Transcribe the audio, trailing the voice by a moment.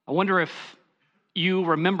I wonder if you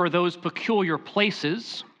remember those peculiar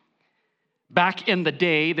places back in the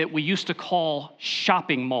day that we used to call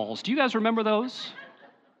shopping malls. Do you guys remember those?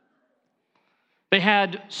 They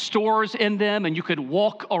had stores in them, and you could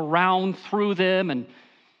walk around through them, and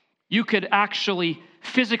you could actually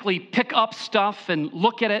physically pick up stuff and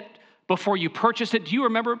look at it before you purchase it. Do you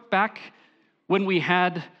remember back when we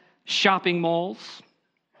had shopping malls?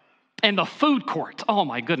 And the food court, oh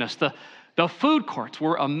my goodness, the food courts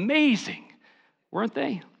were amazing, weren't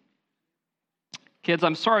they? Kids,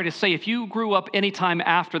 I'm sorry to say, if you grew up anytime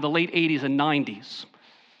after the late 80s and 90s,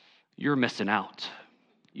 you're missing out.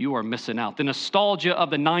 You are missing out. The nostalgia of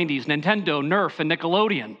the 90s, Nintendo, Nerf, and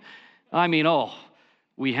Nickelodeon. I mean,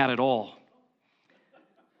 we had it all.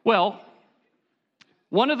 Well,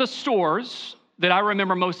 one of the stores that I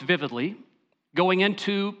remember most vividly going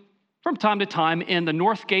into from time to time in the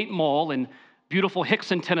Northgate Mall in beautiful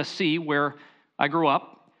Hickson, Tennessee, where I grew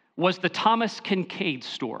up, was the Thomas Kinkade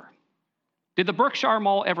store. Did the Berkshire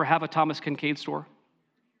Mall ever have a Thomas Kinkade store?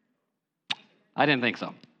 I didn't think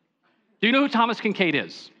so. Do you know who Thomas Kinkade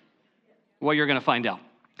is? Well, you're going to find out.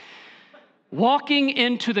 Walking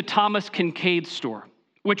into the Thomas Kinkade store,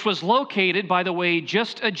 which was located, by the way,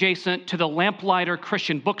 just adjacent to the Lamplighter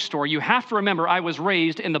Christian Bookstore. You have to remember, I was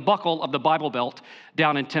raised in the buckle of the Bible Belt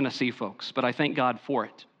down in Tennessee, folks, but I thank God for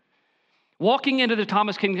it. Walking into the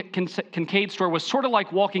Thomas Kinkade store was sort of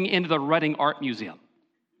like walking into the Reading Art Museum.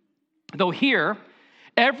 Though here,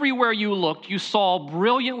 everywhere you looked, you saw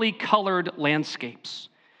brilliantly colored landscapes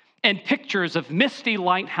and pictures of misty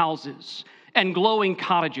lighthouses and glowing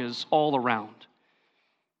cottages all around.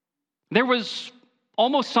 There was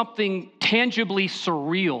almost something tangibly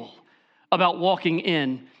surreal about walking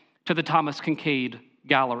in to the Thomas Kinkade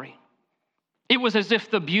Gallery. It was as if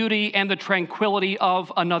the beauty and the tranquility of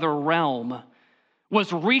another realm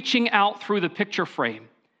was reaching out through the picture frame,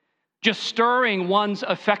 just stirring one's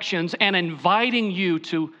affections and inviting you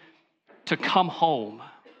to come home.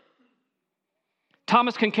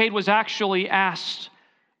 Thomas Kinkade was actually asked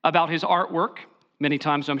about his artwork many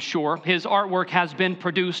times, I'm sure. His artwork has been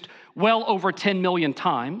produced well over 10 million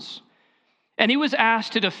times. And he was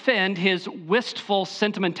asked to defend his wistful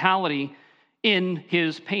sentimentality in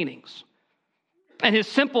his paintings. And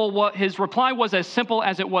his reply was as simple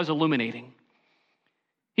as it was illuminating.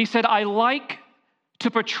 He said, "I like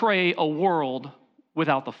to portray a world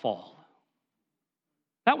without the fall."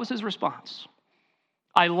 That was his response.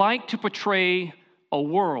 I like to portray a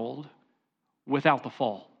world without the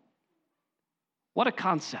fall. What a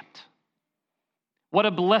concept. What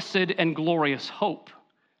a blessed and glorious hope,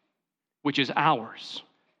 which is ours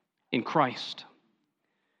in Christ.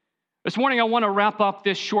 This morning, I want to wrap up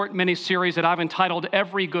this short mini-series that I've entitled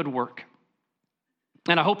Every Good Work.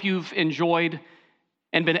 And I hope you've enjoyed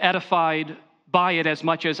and been edified by it as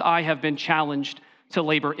much as I have been challenged to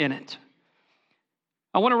labor in it.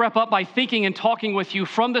 I want to wrap up by thinking and talking with you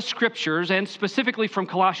from the scriptures, and specifically from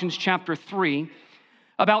Colossians chapter 3,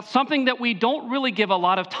 about something that we don't really give a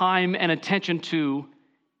lot of time and attention to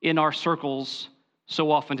in our circles so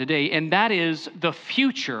often today, and that is the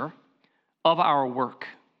future of our work.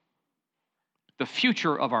 The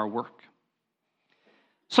future of our work.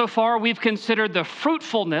 So far, we've considered the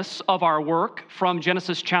fruitfulness of our work from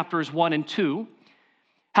Genesis chapters 1 and 2,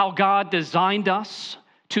 how God designed us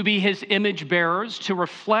to be his image bearers, to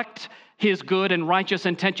reflect his good and righteous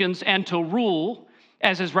intentions, and to rule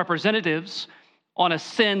as his representatives on a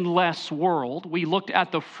sinless world. We looked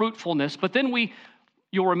at the fruitfulness, but then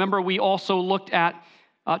you'll remember we also looked at,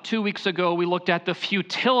 2 weeks ago, we looked at the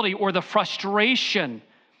futility or the frustration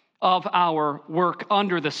of our work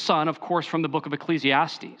under the sun, of course, from the book of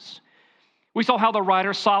Ecclesiastes. We saw how the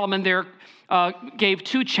writer Solomon there gave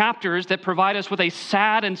 2 chapters that provide us with a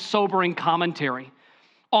sad and sobering commentary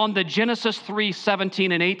on the Genesis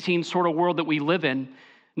 3:17 and 18 sort of world that we live in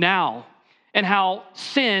now, and how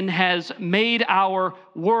sin has made our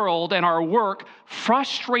world and our work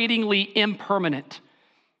frustratingly impermanent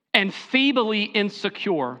and feebly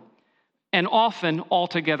insecure and often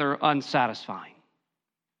altogether unsatisfying.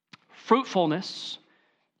 Fruitfulness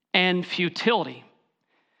and futility.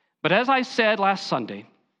 But as I said last Sunday,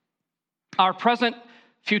 our present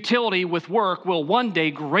futility with work will one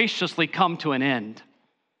day graciously come to an end.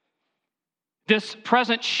 This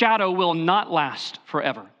present shadow will not last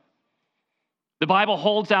forever. The Bible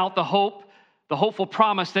holds out the hopeful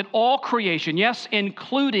promise that all creation, yes,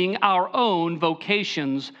 including our own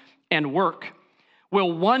vocations and work,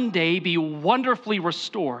 will one day be wonderfully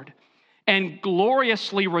restored and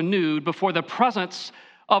gloriously renewed before the presence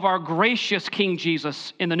of our gracious King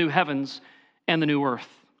Jesus in the new heavens and the new earth.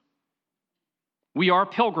 We are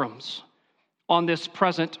pilgrims on this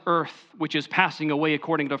present earth, which is passing away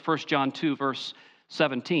according to 1 John 2, verse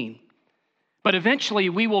 17. But eventually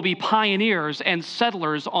we will be pioneers and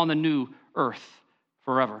settlers on the new earth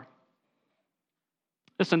forever.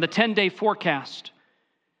 Listen, the 10-day forecast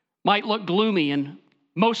might look gloomy and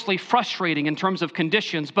mostly frustrating in terms of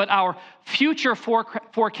conditions, but our future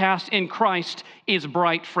forecast in Christ is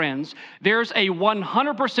bright, friends. There's a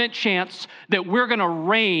 100% chance that we're going to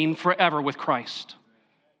reign forever with Christ.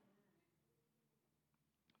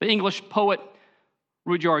 The English poet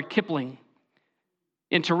Rudyard Kipling,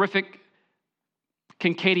 in terrific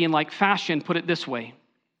Kincaidlian-like fashion, put it this way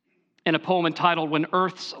in a poem entitled "When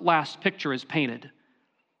Earth's Last Picture is Painted."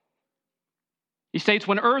 He states,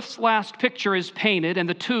 "When Earth's last picture is painted and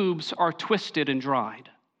the tubes are twisted and dried,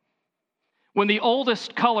 when the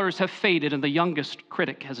oldest colors have faded and the youngest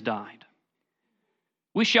critic has died,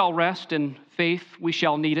 we shall rest in faith, we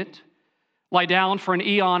shall need it, lie down for an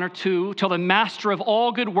eon or two, till the master of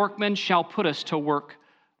all good workmen shall put us to work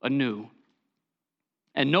anew.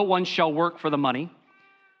 And no one shall work for the money,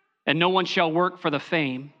 and no one shall work for the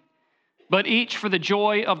fame, but each for the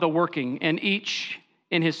joy of the working, and each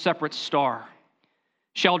in his separate star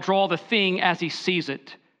shall draw the thing as he sees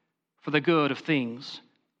it, for the good of things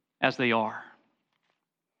as they are."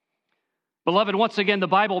 Beloved, once again, the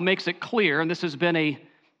Bible makes it clear, and this has been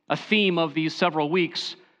a theme of these several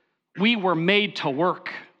weeks, we were made to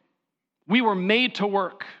work. We were made to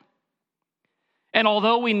work. And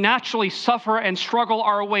although we naturally suffer and struggle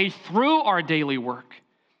our way through our daily work,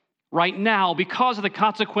 right now, because of the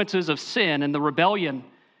consequences of sin and the rebellion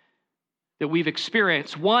that we've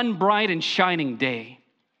experienced, one bright and shining day,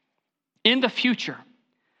 in the future,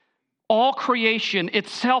 all creation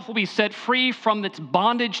itself will be set free from its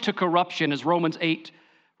bondage to corruption, as Romans 8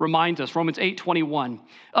 reminds us, Romans 8:21,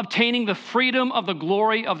 obtaining the freedom of the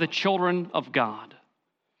glory of the children of God.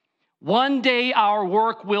 One day our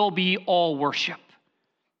work will be all worship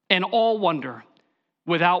and all wonder,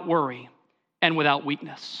 without worry and without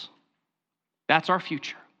weakness. That's our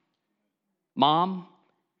future. Mom,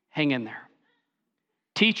 hang in there.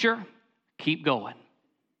 Teacher, keep going.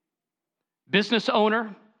 Business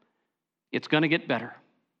owner, it's going to get better.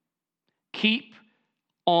 Keep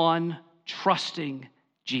on trusting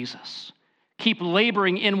Jesus. Keep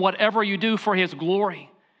laboring in whatever you do for his glory,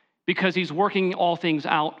 because he's working all things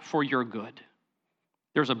out for your good.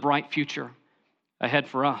 There's a bright future ahead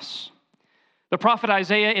for us. The prophet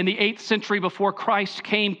Isaiah in the 8th century before Christ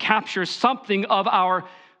came captures something of our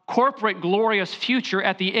corporate glorious future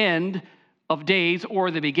at the end of days,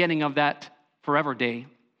 or the beginning of that forever day,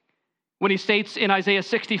 when he states in Isaiah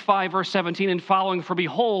 65, verse 17 and following, "For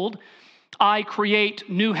behold, I create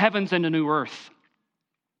new heavens and a new earth,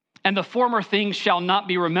 and the former things shall not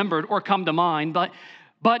be remembered or come to mind,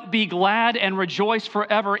 but be glad and rejoice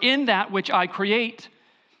forever in that which I create.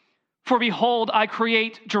 For behold, I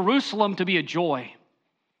create Jerusalem to be a joy,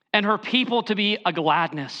 and her people to be a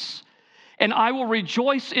gladness. And I will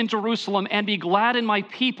rejoice in Jerusalem and be glad in my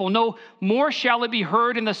people. No more shall it be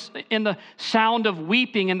heard in the sound of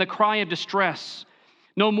weeping and the cry of distress.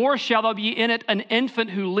 No more shall there be in it an infant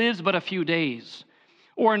who lives but a few days,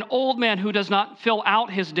 or an old man who does not fill out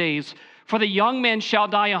his days. For the young man shall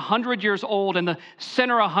die 100 years old, and the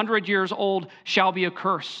sinner 100 years old shall be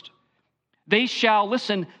accursed. They shall,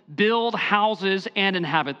 listen, build houses and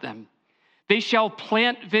inhabit them. They shall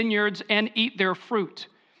plant vineyards and eat their fruit.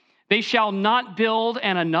 They shall not build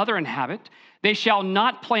and another inhabit. They shall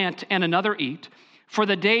not plant and another eat. For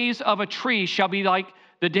the days of a tree shall be like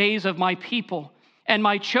the days of my people, and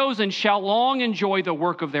my chosen shall long enjoy the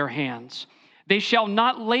work of their hands. They shall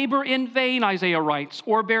not labor in vain," Isaiah writes,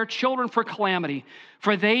 "or bear children for calamity,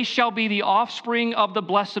 for they shall be the offspring of the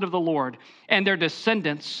blessed of the Lord, and their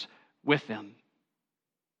descendants with them."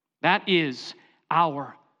 That is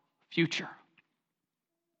our future.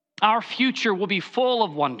 Our future will be full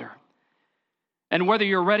of wonder. And whether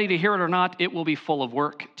you're ready to hear it or not, it will be full of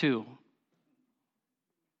work too.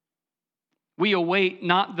 We await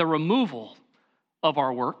not the removal of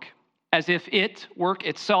our work, as if work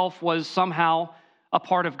itself, was somehow a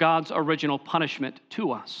part of God's original punishment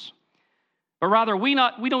to us. But rather, we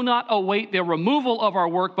do not await the removal of our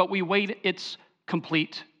work, but we wait its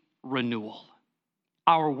complete renewal.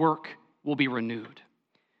 Our work will be renewed.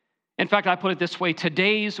 In fact, I put it this way: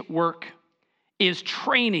 today's work is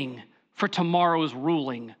training for tomorrow's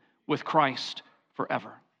ruling with Christ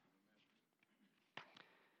forever.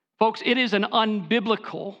 Folks, it is an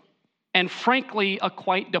unbiblical and frankly a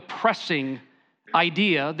quite depressing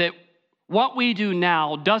idea that what we do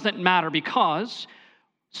now doesn't matter, because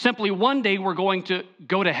simply one day we're going to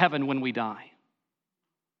go to heaven when we die.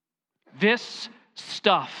 This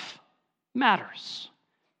stuff matters.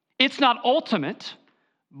 It's not ultimate,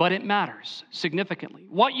 but it matters significantly.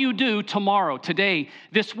 What you do tomorrow, today,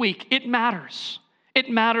 this week, it matters. It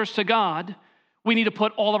matters to God. We need to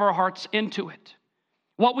put all of our hearts into it.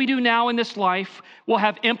 What we do now in this life will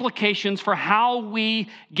have implications for how we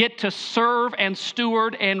get to serve and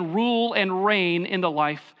steward and rule and reign in the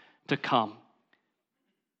life to come.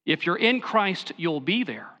 If you're in Christ, you'll be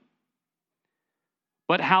there.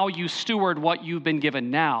 But how you steward what you've been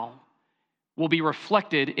given now will be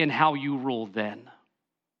reflected in how you rule then.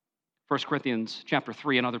 1 Corinthians chapter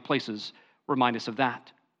 3 and other places remind us of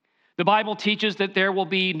that. The Bible teaches that there will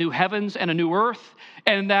be new heavens and a new earth,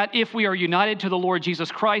 and that if we are united to the Lord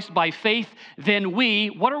Jesus Christ by faith, then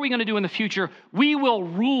what are we going to do in the future? We will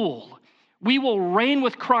rule. We will reign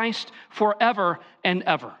with Christ forever and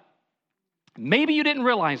ever. Maybe you didn't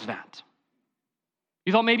realize that.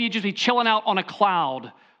 You thought maybe you'd just be chilling out on a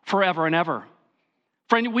cloud forever and ever.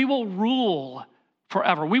 Friend, we will rule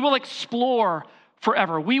forever. We will explore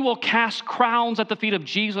forever. We will cast crowns at the feet of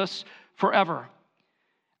Jesus forever.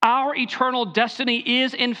 Our eternal destiny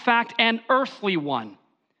is, in fact, an earthly one,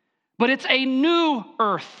 but it's a new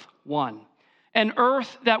earth one, an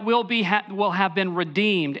earth that will have been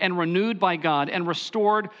redeemed and renewed by God and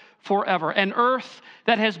restored forever, an earth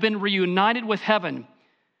that has been reunited with heaven,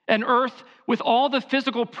 an earth with all the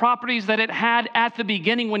physical properties that it had at the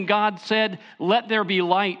beginning when God said, "Let there be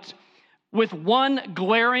light," with one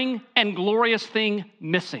glaring and glorious thing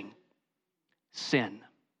missing: sin.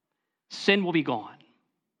 Sin will be gone,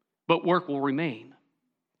 but work will remain.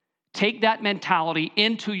 Take that mentality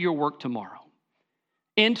into your work tomorrow,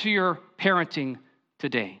 into your parenting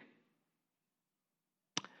today.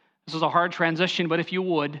 This is a hard transition, but if you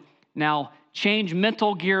would, now change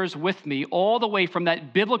mental gears with me all the way from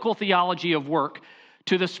that biblical theology of work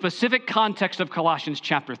to the specific context of Colossians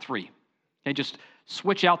chapter 3. Okay, just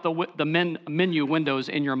switch out the menu windows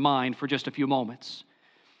in your mind for just a few moments.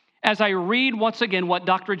 As I read once again what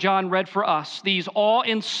Dr. John read for us, these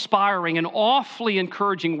awe-inspiring and awfully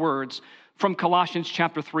encouraging words from Colossians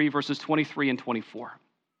chapter 3, verses 23 and 24.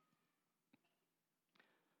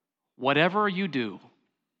 Whatever you do.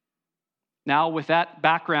 Now, with that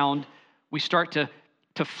background, we start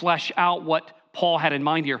to flesh out what Paul had in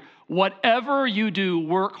mind here. Whatever you do,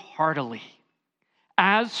 work heartily,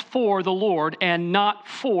 as for the Lord and not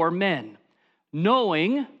for men,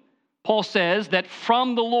 knowing, Paul says, that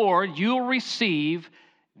from the Lord you'll receive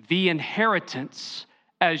the inheritance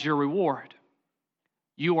as your reward.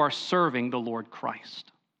 You are serving the Lord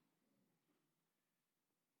Christ.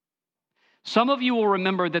 Some of you will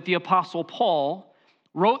remember that the Apostle Paul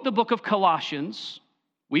wrote the book of Colossians,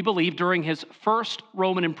 we believe, during his first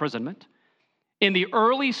Roman imprisonment in the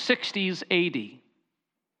early 60s AD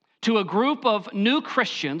to a group of new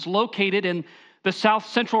Christians located in the south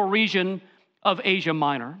central region of Asia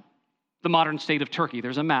Minor, the modern state of Turkey.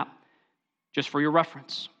 There's a map just for your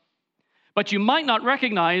reference. But you might not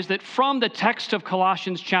recognize that from the text of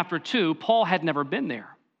Colossians chapter 2, Paul had never been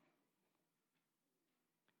there.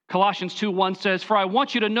 Colossians 2:1 says, "For I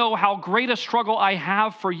want you to know how great a struggle I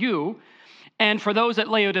have for you and for those at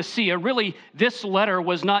Laodicea." Really, this letter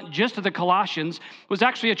was not just to the Colossians. It was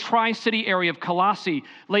actually a tri-city area of Colossae,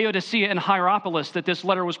 Laodicea, and Hierapolis that this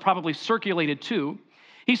letter was probably circulated to.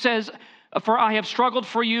 He says, "For I have struggled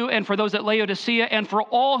for you and for those at Laodicea and for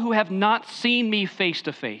all who have not seen me face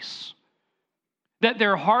to face, that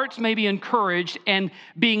their hearts may be encouraged and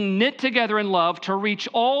being knit together in love to reach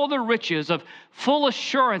all the riches of full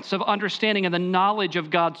assurance of understanding and the knowledge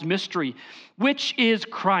of God's mystery, which is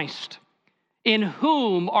Christ, in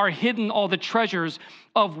whom are hidden all the treasures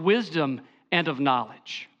of wisdom and of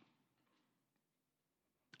knowledge."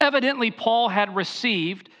 Evidently, Paul had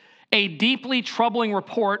received a deeply troubling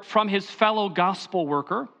report from his fellow gospel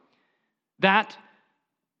worker, that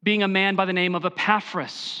being a man by the name of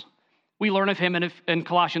Epaphras. We learn of him in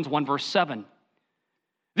Colossians 1, verse 7.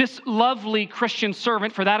 This lovely Christian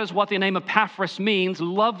servant, for that is what the name Epaphras means,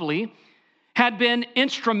 lovely, had been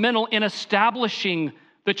instrumental in establishing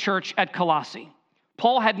the church at Colossae.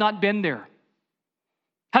 Paul had not been there.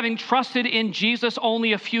 Having trusted in Jesus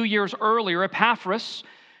only a few years earlier, Epaphras,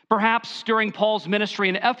 perhaps during Paul's ministry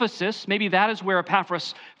in Ephesus, maybe that is where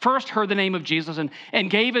Epaphras first heard the name of Jesus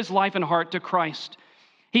and gave his life and heart to Christ.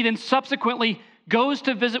 He then subsequently goes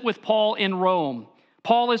to visit with Paul in Rome.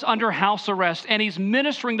 Paul is under house arrest, and he's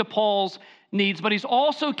ministering to Paul's needs, but he's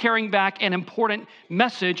also carrying back an important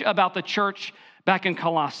message about the church back in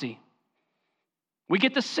Colossae. We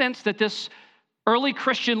get the sense that this early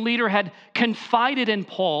Christian leader had confided in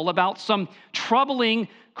Paul about some troubling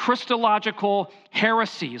Christological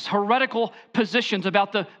heresies, heretical positions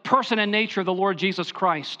about the person and nature of the Lord Jesus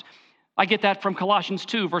Christ. I get that from Colossians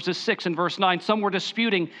 2, verses 6 and verse 9. Some were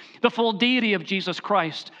disputing the full deity of Jesus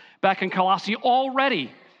Christ back in Colossae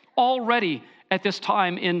already at this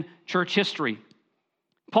time in church history.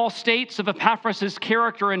 Paul states of Epaphras'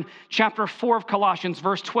 character in chapter 4 of Colossians,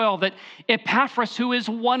 verse 12, that Epaphras, who is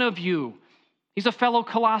one of you, he's a fellow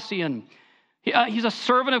Colossian, he's a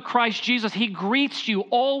servant of Christ Jesus. He greets you,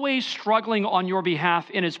 always struggling on your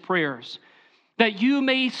behalf in his prayers, that you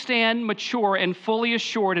may stand mature and fully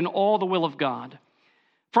assured in all the will of God.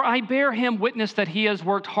 For I bear him witness that he has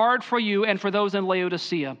worked hard for you and for those in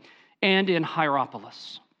Laodicea and in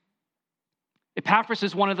Hierapolis. Epaphras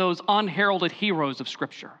is one of those unheralded heroes of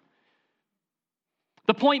Scripture.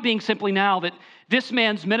 The point being simply now that this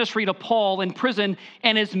man's ministry to Paul in prison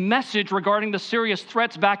and his message regarding the serious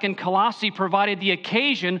threats back in Colossae provided the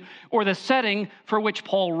occasion or the setting for which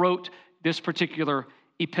Paul wrote this particular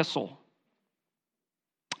epistle.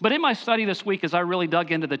 But in my study this week, as I really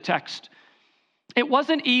dug into the text, it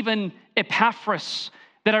wasn't even Epaphras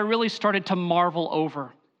that I really started to marvel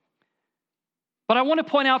over. But I want to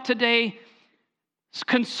point out today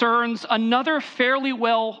concerns another fairly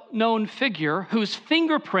well-known figure whose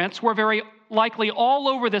fingerprints were very likely all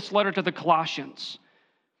over this letter to the Colossians.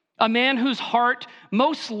 A man whose heart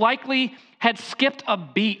most likely had skipped a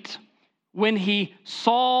beat when he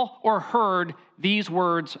saw or heard these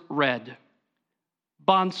words read.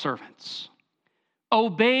 Bondservants,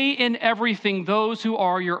 obey in everything those who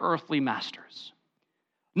are your earthly masters,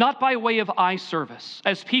 not by way of eye service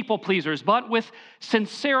as people pleasers, but with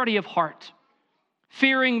sincerity of heart,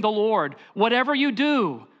 fearing the Lord. Whatever you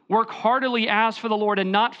do, work heartily as for the Lord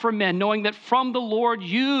and not for men, knowing that from the Lord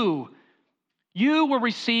you will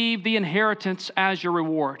receive the inheritance as your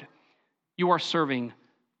reward. You are serving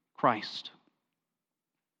Christ.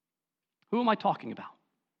 Who am I talking about?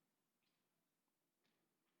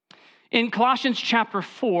 In Colossians chapter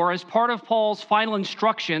 4, as part of Paul's final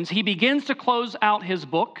instructions, he begins to close out his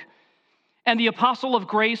book, and the apostle of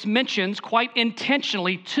grace mentions quite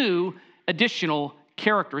intentionally two additional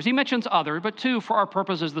characters. He mentions other, but two for our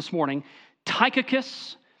purposes this morning,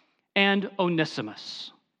 Tychicus and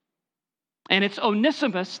Onesimus. And it's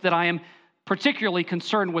Onesimus that I am particularly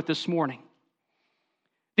concerned with this morning.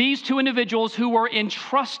 These two individuals who were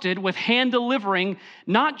entrusted with hand-delivering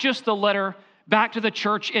not just the letter back to the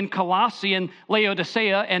church in Colossae and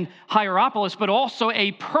Laodicea and Hierapolis, but also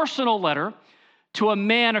a personal letter to a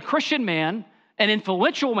man, a Christian man, an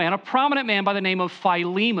influential man, a prominent man by the name of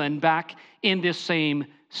Philemon back in this same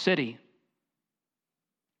city.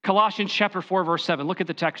 Colossians chapter 4, verse 7. Look at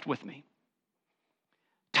the text with me.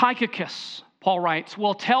 Tychicus, Paul writes,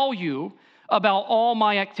 will tell you about all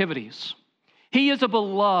my activities. He is a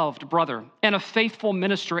beloved brother and a faithful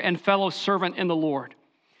minister and fellow servant in the Lord.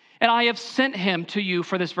 And I have sent him to you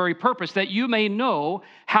for this very purpose, that you may know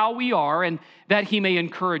how we are and that he may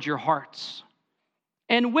encourage your hearts.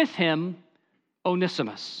 And with him,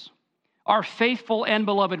 Onesimus, our faithful and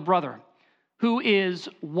beloved brother, who is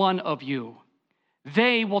one of you.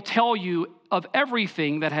 They will tell you of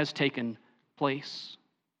everything that has taken place.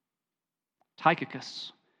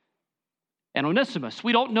 Tychicus and Onesimus,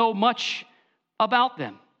 we don't know much about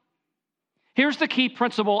them. Here's the key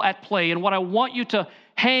principle at play, and what I want you to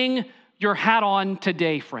hang your hat on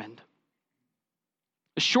today, friend.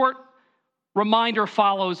 A short reminder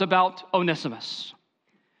follows about Onesimus,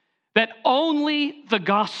 that only the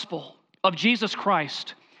gospel of Jesus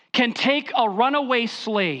Christ can take a runaway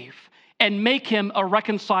slave and make him a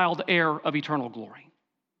reconciled heir of eternal glory.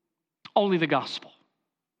 Only the gospel.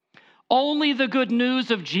 Only the good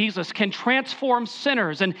news of Jesus can transform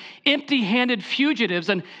sinners and empty-handed fugitives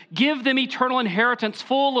and give them eternal inheritance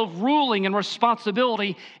full of ruling and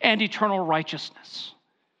responsibility and eternal righteousness.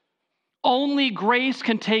 Only grace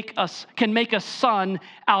can make a son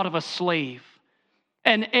out of a slave,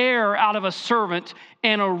 an heir out of a servant,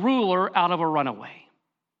 and a ruler out of a runaway.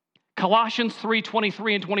 Colossians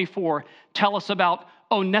 3:23 and 24 tell us about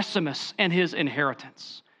Onesimus and his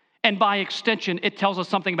inheritance. And by extension, it tells us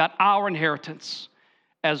something about our inheritance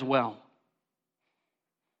as well.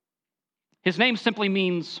 His name simply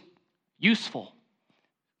means useful.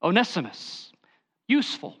 Onesimus,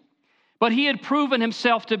 useful. But he had proven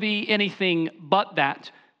himself to be anything but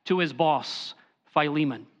that to his boss,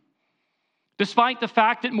 Philemon. Despite the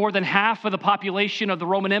fact that more than half of the population of the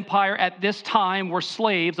Roman Empire at this time were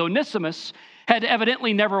slaves, Onesimus had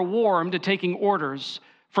evidently never warmed to taking orders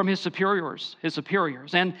from his superiors.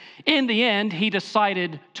 And in the end, he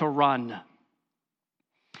decided to run.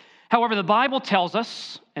 However, the Bible tells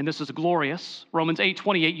us, and this is glorious, Romans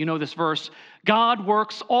 8:28, you know this verse, God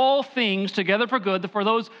works all things together for good for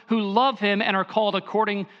those who love him and are called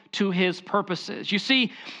according to his purposes. You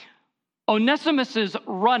see, Onesimus's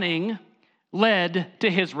running led to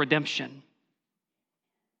his redemption.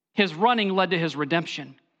 His running led to his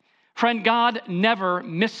redemption. Friend, God never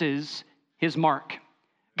misses his mark.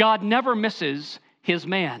 God never misses his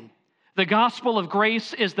man. The gospel of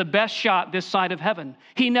grace is the best shot this side of heaven.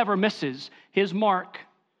 He never misses his mark.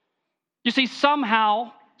 You see,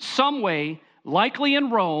 somehow, some way, likely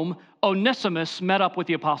in Rome, Onesimus met up with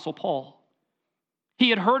the Apostle Paul. He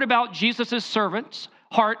had heard about Jesus' servant's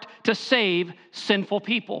heart to save sinful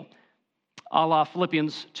people, a la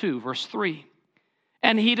Philippians 2, verse 3.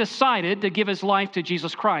 And he decided to give his life to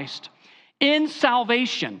Jesus Christ. In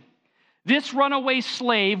salvation, this runaway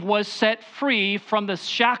slave was set free from the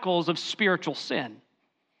shackles of spiritual sin.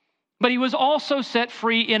 But he was also set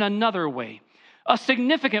free in another way, a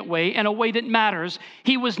significant way, and a way that matters.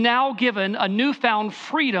 He was now given a newfound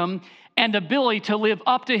freedom and ability to live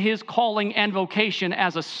up to his calling and vocation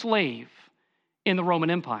as a slave in the Roman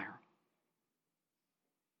Empire.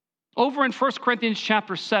 Over in 1 Corinthians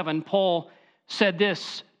chapter 7, Paul said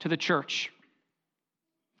this to the church.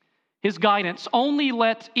 His guidance: only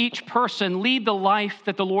let each person lead the life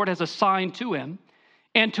that the Lord has assigned to him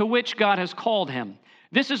and to which God has called him.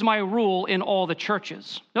 This is my rule in all the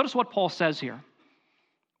churches. Notice what Paul says here.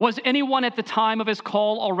 Was anyone at the time of his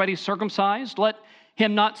call already circumcised? Let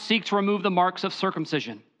him not seek to remove the marks of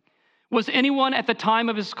circumcision. Was anyone at the time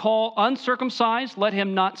of his call uncircumcised? Let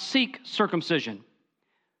him not seek circumcision.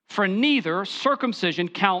 For neither circumcision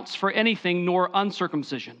counts for anything nor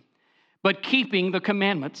uncircumcision, but keeping the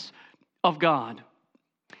commandments of God.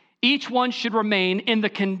 Each one should remain in the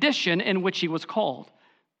condition in which he was called.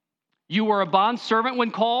 You were a bondservant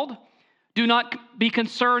when called. Do not be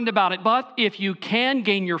concerned about it, but if you can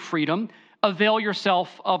gain your freedom, avail yourself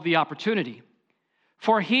of the opportunity.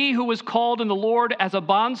 For he who was called in the Lord as a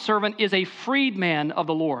bondservant is a freedman of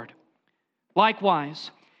the Lord. Likewise,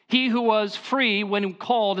 he who was free when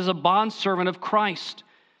called is a bondservant of Christ.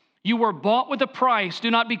 You were bought with a price. Do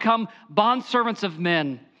not become bondservants of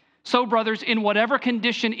men. So, brothers, in whatever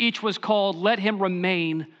condition each was called, let him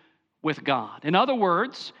remain with God. In other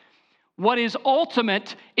words, what is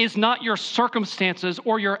ultimate is not your circumstances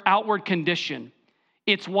or your outward condition.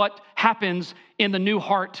 It's what happens in the new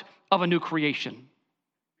heart of a new creation.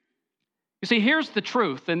 You see, here's the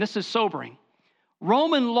truth, and this is sobering.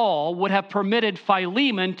 Roman law would have permitted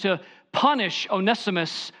Philemon to punish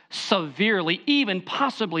Onesimus severely, even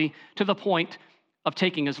possibly to the point of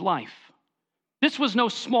taking his life. This was no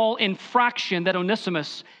small infraction that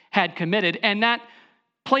Onesimus had committed, and that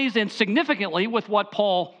plays in significantly with what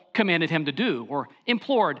Paul commanded him to do or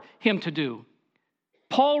implored him to do.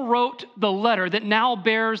 Paul wrote the letter that now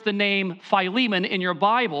bears the name Philemon in your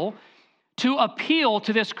Bible to appeal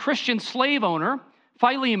to this Christian slave owner,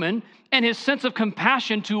 Philemon, and his sense of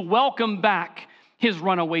compassion to welcome back his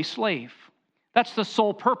runaway slave. That's the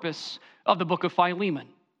sole purpose of the book of Philemon.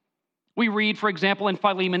 We read, for example, in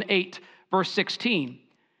Philemon 8, verse 16,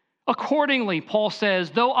 accordingly, Paul says,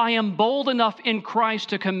 though I am bold enough in Christ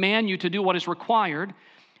to command you to do what is required,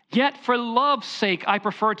 yet for love's sake I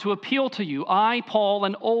prefer to appeal to you, I, Paul,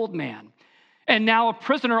 an old man, and now a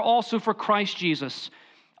prisoner also for Christ Jesus.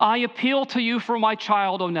 I appeal to you for my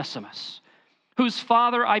child Onesimus, whose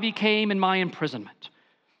father I became in my imprisonment.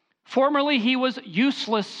 Formerly he was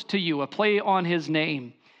useless to you, a play on his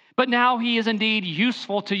name, but now he is indeed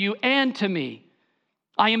useful to you and to me.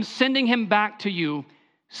 I am sending him back to you,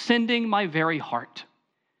 sending my very heart.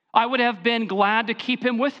 I would have been glad to keep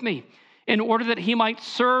him with me in order that he might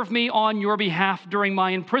serve me on your behalf during my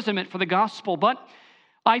imprisonment for the gospel, but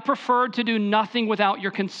I preferred to do nothing without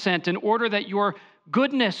your consent in order that your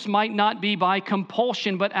goodness might not be by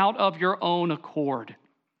compulsion, but out of your own accord.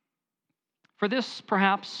 For this,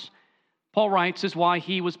 perhaps, Paul writes, is why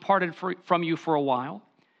he was parted from you for a while,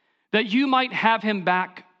 that you might have him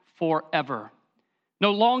back forever,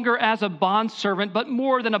 no longer as a bondservant, but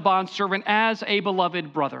more than a bondservant, as a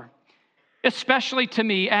beloved brother, especially to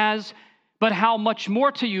me, but how much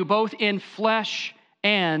more to you, both in flesh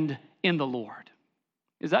and in the Lord.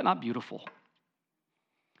 Is that not beautiful?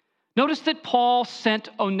 Notice that Paul sent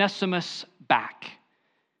Onesimus back,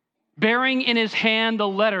 bearing in his hand the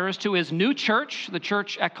letters to his new church, the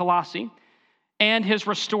church at Colossae, and his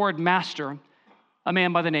restored master, a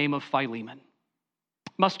man by the name of Philemon.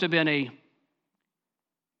 Must have been a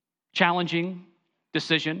challenging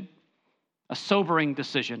decision, a sobering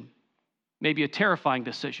decision, maybe a terrifying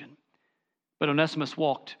decision. But Onesimus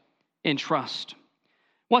walked in trust.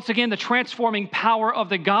 Once again, the transforming power of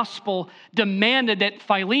the gospel demanded that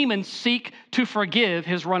Philemon seek to forgive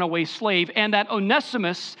his runaway slave, and that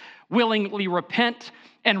Onesimus willingly repent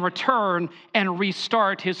and return and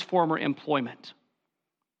restart his former employment.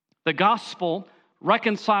 The gospel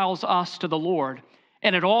reconciles us to the Lord,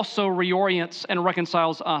 and it also reorients and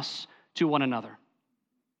reconciles us to one another.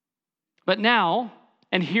 But now,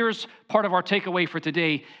 and here's part of our takeaway for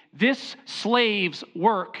today, this slave's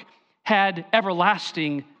work had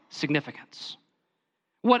everlasting significance.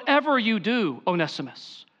 Whatever you do,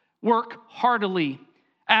 Onesimus, work heartily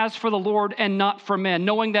as for the Lord and not for men,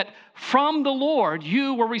 knowing that from the Lord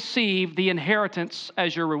you will receive the inheritance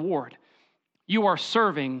as your reward. You are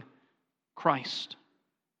serving Christ.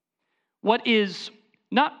 What is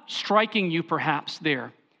not striking you perhaps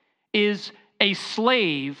there is a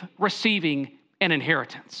slave receiving an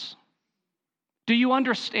inheritance. Do you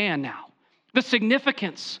understand now the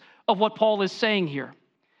significance of what Paul is saying here?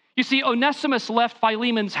 You see, Onesimus left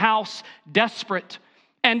Philemon's house desperate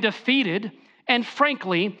and defeated and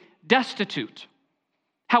frankly destitute.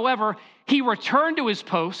 However, he returned to his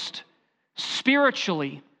post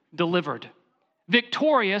spiritually delivered,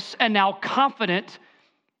 victorious, and now confident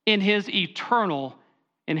in his eternal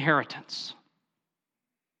inheritance.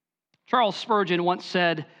 Charles Spurgeon once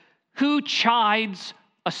said, "Who chides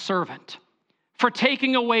a servant for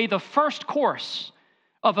taking away the first course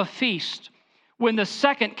of a feast when the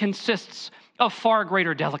second consists of far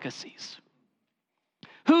greater delicacies?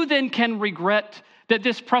 Who then can regret that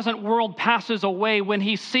this present world passes away when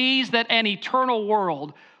he sees that an eternal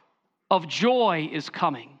world of joy is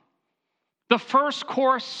coming? The first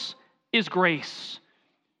course is grace.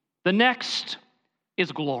 The next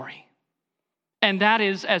is glory. And that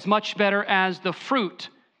is as much better as the fruit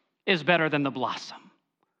is better than the blossom."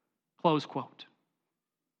 Close quote.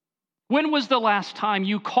 When was the last time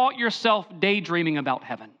you caught yourself daydreaming about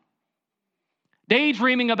heaven?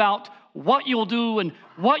 Daydreaming about what you'll do and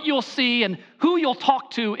what you'll see and who you'll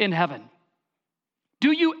talk to in heaven?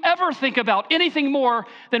 Do you ever think about anything more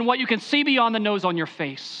than what you can see beyond the nose on your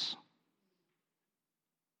face?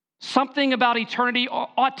 Something about eternity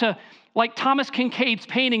ought to, like Thomas Kincaid's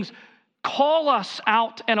paintings, call us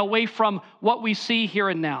out and away from what we see here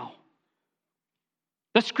and now.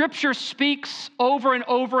 The scripture speaks over and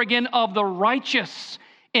over again of the righteous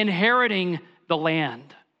inheriting the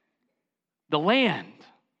land. The land.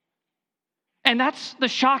 And that's the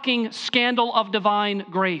shocking scandal of divine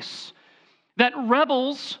grace, that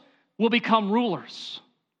rebels will become rulers,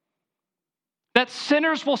 that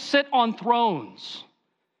sinners will sit on thrones,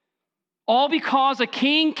 all because a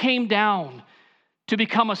king came down to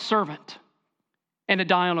become a servant and to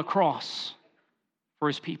die on a cross for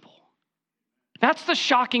his people. That's the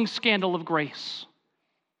shocking scandal of grace.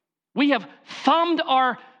 We have thumbed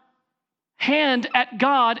our hand at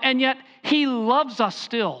God, and yet he loves us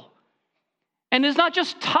still. And is not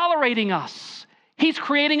just tolerating us, he's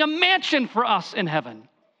creating a mansion for us in heaven.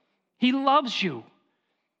 He loves you.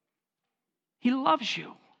 He loves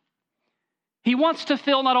you. He wants to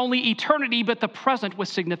fill not only eternity, but the present with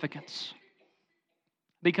significance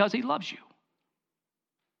because he loves you.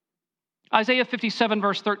 Isaiah 57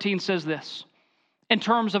 verse 13 says this in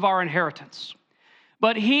terms of our inheritance: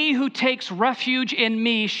 "But he who takes refuge in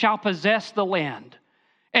me shall possess the land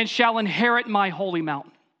and shall inherit my holy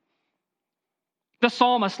mountain." The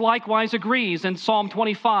psalmist likewise agrees in Psalm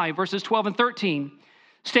 25 verses 12 and 13,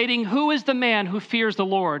 stating, "Who is the man who fears the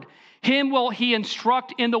Lord? Him will he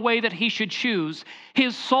instruct in the way that he should choose.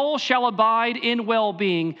 His soul shall abide in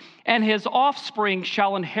well-being, and his offspring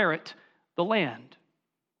shall inherit the land."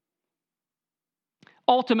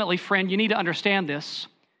 Ultimately, friend, you need to understand this.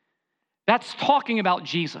 That's talking about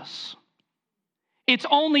Jesus. It's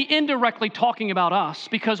only indirectly talking about us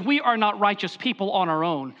because we are not righteous people on our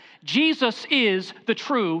own. Jesus is the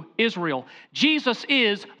true Israel. Jesus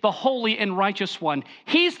is the holy and righteous one.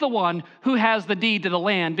 He's the one who has the deed to the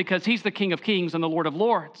land because he's the King of Kings and the Lord of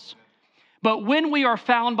Lords. But when we are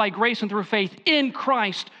found by grace and through faith in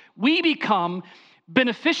Christ, we become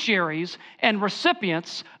beneficiaries and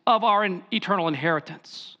recipients of our eternal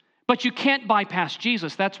inheritance. But you can't bypass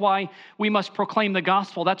Jesus. That's why we must proclaim the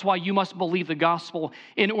gospel. That's why you must believe the gospel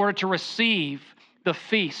in order to receive the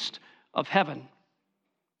feast of heaven.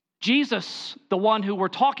 Jesus, the one who we're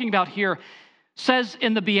talking about here, says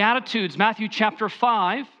in the Beatitudes, Matthew chapter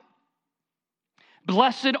 5,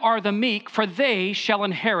 "Blessed are the meek, for they shall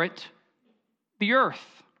inherit the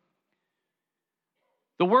earth."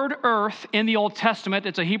 The word earth in the Old Testament,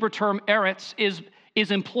 it's a Hebrew term, eretz,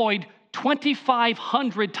 is employed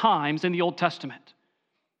 2,500 times in the Old Testament.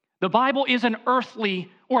 The Bible is an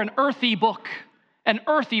earthly or an earthy book, an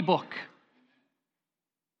earthy book.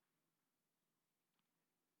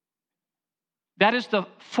 That is the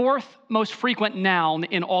fourth most frequent noun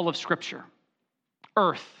in all of Scripture,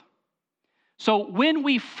 earth. So when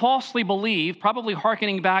we falsely believe, probably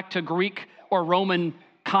hearkening back to Greek or Roman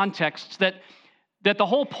contexts that the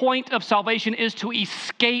whole point of salvation is to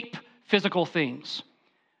escape physical things.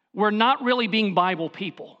 We're not really being Bible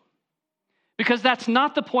people, because that's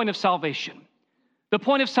not the point of salvation. The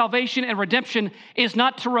point of salvation and redemption is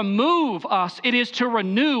not to remove us, it is to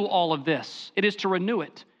renew all of this. It is to renew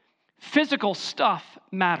it. Physical stuff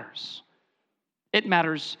matters. It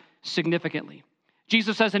matters significantly.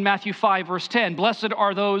 Jesus says in Matthew 5, verse 10, "Blessed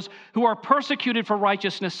are those who are persecuted for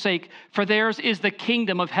righteousness' sake, for theirs is the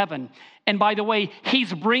kingdom of heaven." And by the way,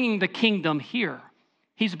 he's bringing the kingdom here.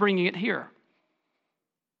 He's bringing it here.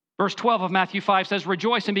 Verse 12 of Matthew 5 says,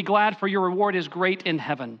 "Rejoice and be glad, for your reward is great in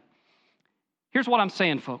heaven." Here's what I'm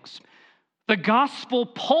saying, folks. The gospel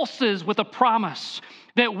pulses with a promise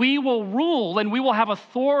that we will rule and we will have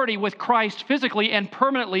authority with Christ physically and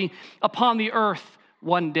permanently upon the earth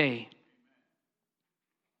one day.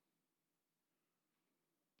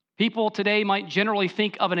 People today might generally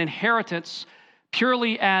think of an inheritance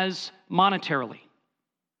purely as monetarily.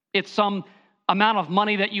 It's some amount of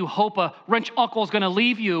money that you hope a rich uncle is going to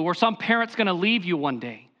leave you or some parent's going to leave you one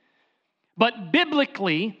day. But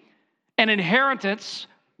biblically, an inheritance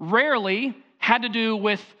rarely had to do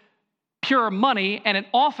with pure money, and it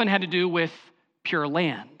often had to do with pure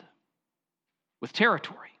land, with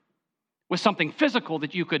territory, with something physical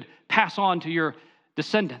that you could pass on to your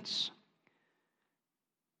descendants.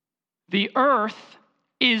 The earth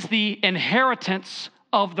is the inheritance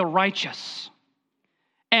of the righteous,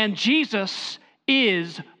 and Jesus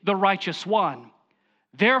is the righteous one.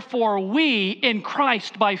 Therefore, we in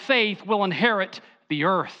Christ by faith will inherit the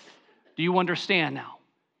earth. Do you understand now?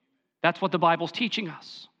 That's what the Bible's teaching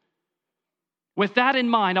us. With that in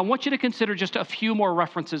mind, I want you to consider just a few more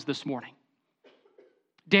references this morning.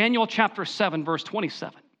 Daniel chapter 7, verse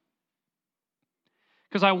 27.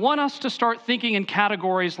 Because I want us to start thinking in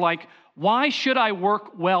categories like, why should I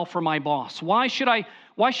work well for my boss? Why should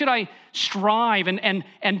I strive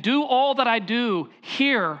and do all that I do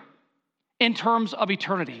here in terms of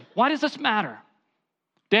eternity? Why does this matter?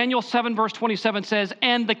 Daniel 7, verse 27 says,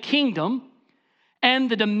 "And the kingdom and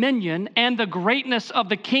the dominion and the greatness of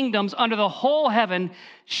the kingdoms under the whole heaven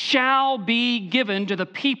shall be given to the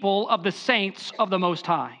people of the saints of the Most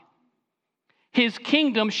High. His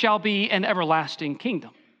kingdom shall be an everlasting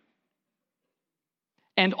kingdom,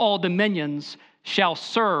 and all dominions shall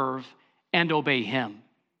serve and obey him."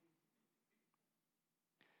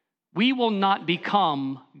 We will not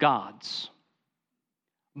become gods,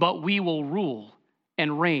 but we will rule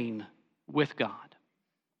and reign with God.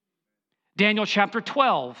 Daniel chapter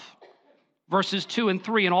 12, verses 2 and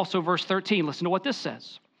 3, and also verse 13. Listen to what this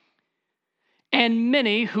says. "And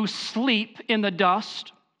many who sleep in the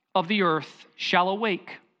dust of the earth shall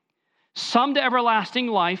awake, some to everlasting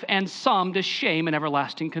life, and some to shame and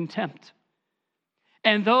everlasting contempt.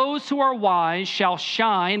 And those who are wise shall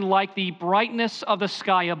shine like the brightness of the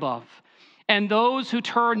sky above, and those who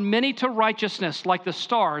turn many to righteousness like the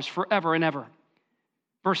stars forever and ever."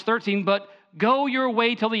 Verse 13, "But go your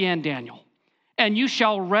way till the end, Daniel, and you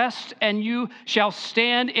shall rest, and you shall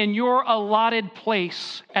stand in your allotted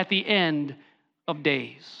place at the end of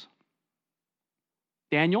days."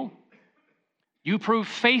 Daniel, you prove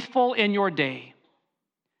faithful in your day.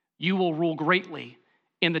 You will rule greatly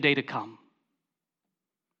in the day to come.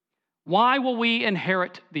 Why will we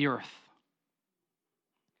inherit the earth?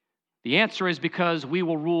 The answer is because we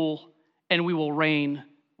will rule and we will reign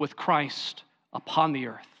with Christ upon the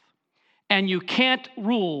earth. And you can't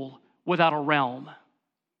rule without a realm.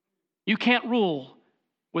 You can't rule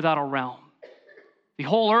without a realm. The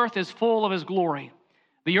whole earth is full of his glory.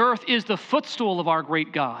 The earth is the footstool of our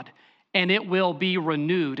great God, and it will be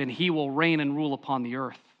renewed, and he will reign and rule upon the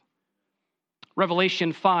earth.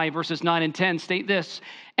 Revelation 5, verses 9 and 10 state this,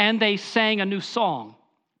 "And they sang a new song."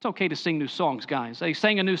 It's okay to sing new songs, guys. They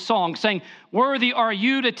sang a new song, saying, "Worthy are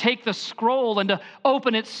you to take the scroll and to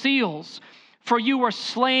open its seals. For you were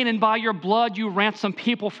slain, and by your blood you ransomed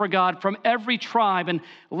people for God from every tribe and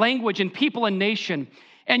language and people and nation.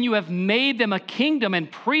 And you have made them a kingdom and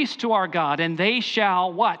priests to our God, and they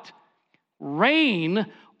shall" what? "Reign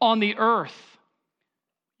on the earth."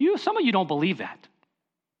 Some of you don't believe that.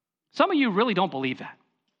 Some of you really don't believe that.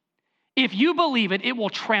 If you believe it, it will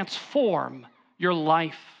transform your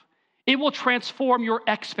life. It will transform your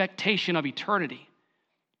expectation of eternity.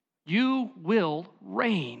 You will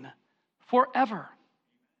reign forever.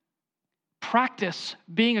 Practice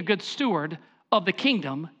being a good steward of the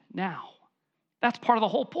kingdom now. That's part of the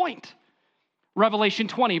whole point. Revelation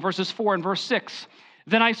 20, verses 4 and verse 6.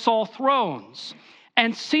 "Then I saw thrones,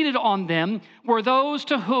 and seated on them were those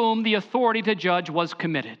to whom the authority to judge was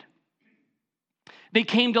committed. They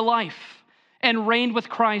came to life and reigned with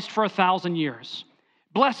Christ for 1,000 years.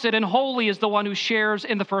 Blessed and holy is the one who shares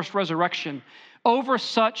in the first resurrection. Over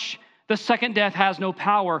such, the second death has no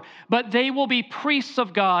power, but they will be priests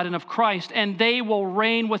of God and of Christ, and they will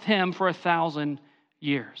reign with him for 1,000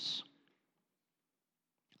 years.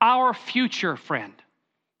 Our future, friend,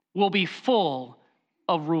 will be full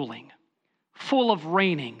of ruling, full of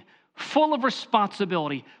reigning, full of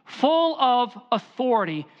responsibility, full of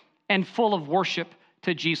authority, and full of worship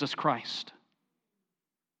to Jesus Christ.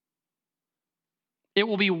 It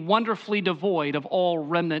will be wonderfully devoid of all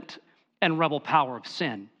remnant and rebel power of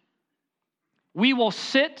sin. We will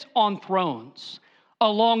sit on thrones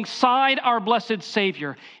alongside our blessed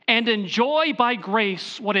Savior and enjoy by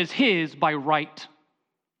grace what is his by right.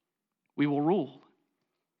 We will rule.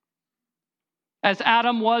 As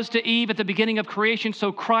Adam was to Eve at the beginning of creation,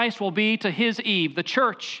 so Christ will be to his Eve, the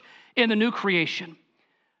church, in the new creation.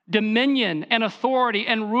 Dominion and authority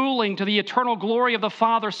and ruling to the eternal glory of the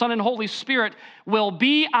Father, Son, and Holy Spirit will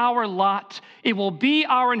be our lot. It will be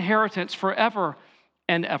our inheritance forever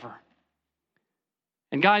and ever.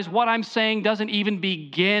 And guys, what I'm saying doesn't even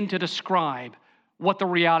begin to describe what the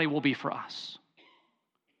reality will be for us.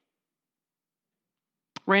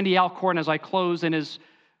 Randy Alcorn, as I close, in his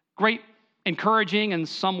great, encouraging, and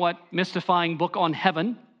somewhat mystifying book on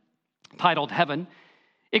heaven, titled Heaven,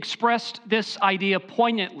 expressed this idea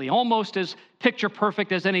poignantly, almost as picture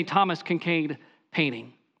perfect as any Thomas Kinkade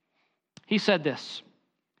painting. He said this: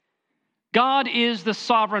 God is the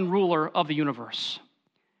sovereign ruler of the universe,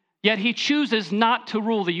 yet he chooses not to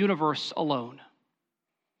rule the universe alone.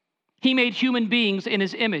 He made human beings in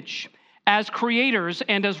his image as creators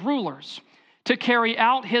and as rulers to carry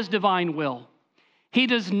out his divine will. He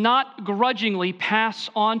does not grudgingly pass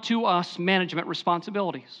on to us management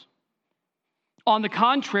responsibilities. On the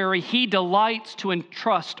contrary, he delights to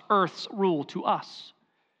entrust earth's rule to us.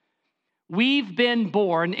 We've been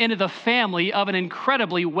born into the family of an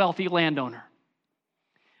incredibly wealthy landowner.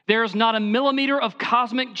 There's not a millimeter of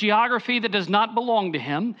cosmic geography that does not belong to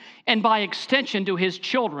him, and by extension to his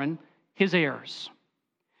children, his heirs.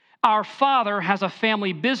 Our Father has a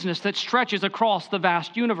family business that stretches across the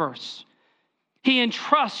vast universe. He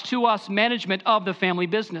entrusts to us management of the family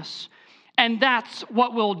business. And that's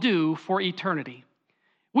what we'll do for eternity.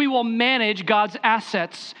 We will manage God's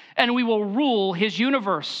assets and we will rule his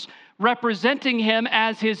universe, representing him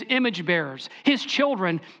as his image bearers, his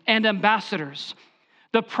children and ambassadors.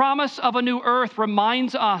 The promise of a new earth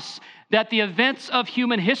reminds us that the events of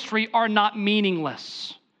human history are not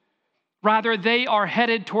meaningless. Rather, they are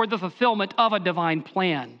headed toward the fulfillment of a divine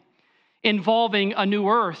plan involving a new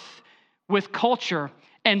earth with culture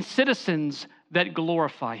and citizens that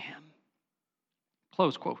glorify him.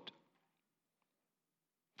 Close quote.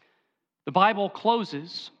 The Bible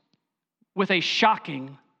closes with a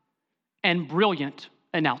shocking and brilliant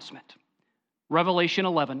announcement. Revelation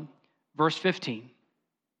 11, verse 15.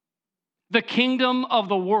 The kingdom of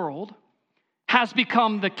the world has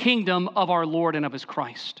become the kingdom of our Lord and of his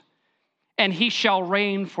Christ, and he shall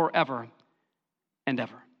reign forever and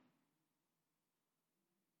ever.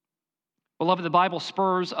 Beloved, the Bible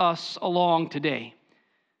spurs us along today,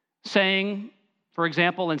 saying, for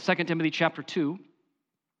example, in 2 Timothy chapter 2,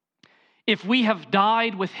 if we have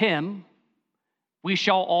died with him, we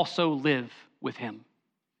shall also live with him.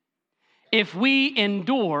 If we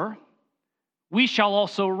endure, we shall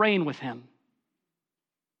also reign with him.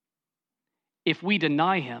 If we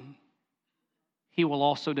deny him, he will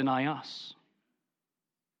also deny us.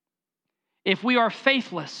 If we are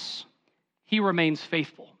faithless, he remains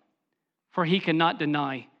faithful, for he cannot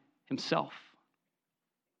deny himself.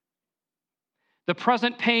 The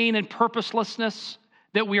present pain and purposelessness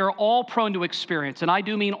that we are all prone to experience, and I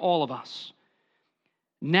do mean all of us,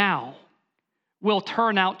 now will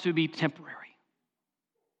turn out to be temporary.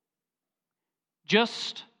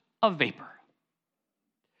 Just a vapor.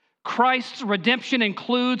 Christ's redemption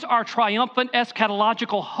includes our triumphant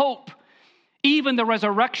eschatological hope, even the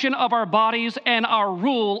resurrection of our bodies and our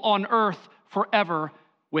rule on earth forever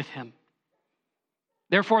with him.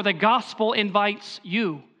 Therefore, the gospel invites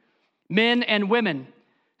you, men and women,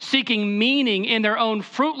 seeking meaning in their own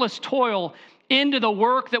fruitless toil, into the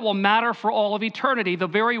work that will matter for all of eternity, the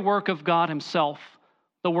very work of God himself,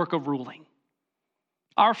 the work of ruling.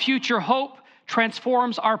 Our future hope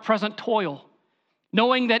transforms our present toil,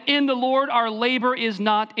 knowing that in the Lord our labor is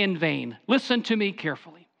not in vain. Listen to me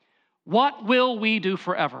carefully. What will we do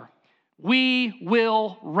forever? We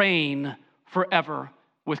will reign forever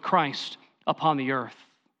with Christ upon the earth.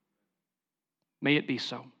 May it be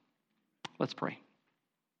so. Let's pray.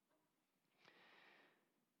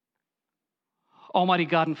 Almighty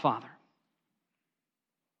God and Father,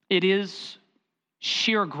 it is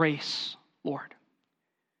sheer grace, Lord,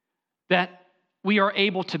 that we are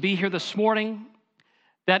able to be here this morning,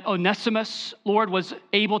 that Onesimus, Lord, was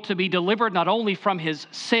able to be delivered not only from his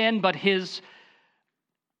sin, but his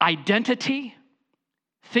identity,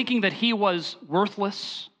 thinking that he was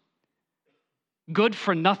worthless, good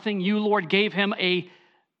for nothing. You, Lord, gave him a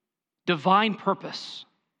divine purpose.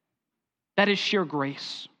 That is sheer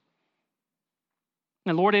grace.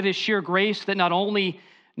 And Lord, it is sheer grace that not only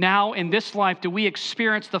now in this life do we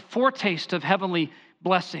experience the foretaste of heavenly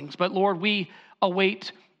blessings, but Lord, we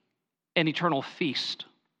await an eternal feast.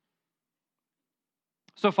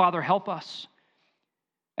 So, Father, help us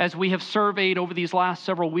as we have surveyed over these last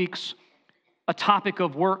several weeks a topic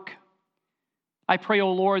of work. I pray,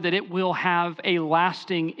 O Lord, that it will have a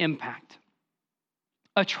lasting impact,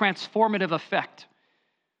 a transformative effect,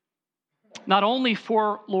 not only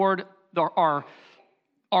for, Lord, our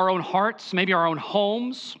own hearts, maybe our own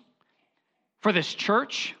homes, for this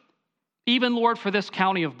church, even, Lord, for this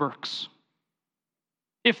county of Berks.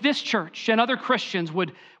 If this church and other Christians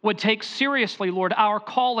would take seriously, Lord, our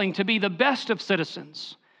calling to be the best of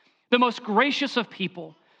citizens, the most gracious of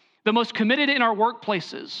people, the most committed in our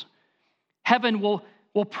workplaces, heaven will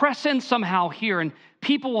press in somehow here, and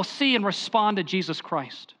people will see and respond to Jesus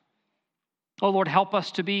Christ. Oh, Lord, help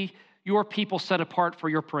us to be your people set apart for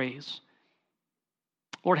your praise.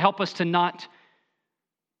 Lord, help us to not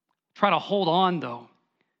try to hold on, though,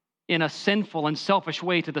 in a sinful and selfish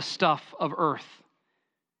way to the stuff of earth,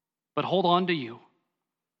 but hold on to you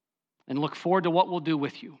and look forward to what we'll do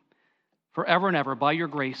with you forever and ever by your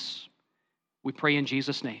grace. We pray in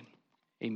Jesus' name.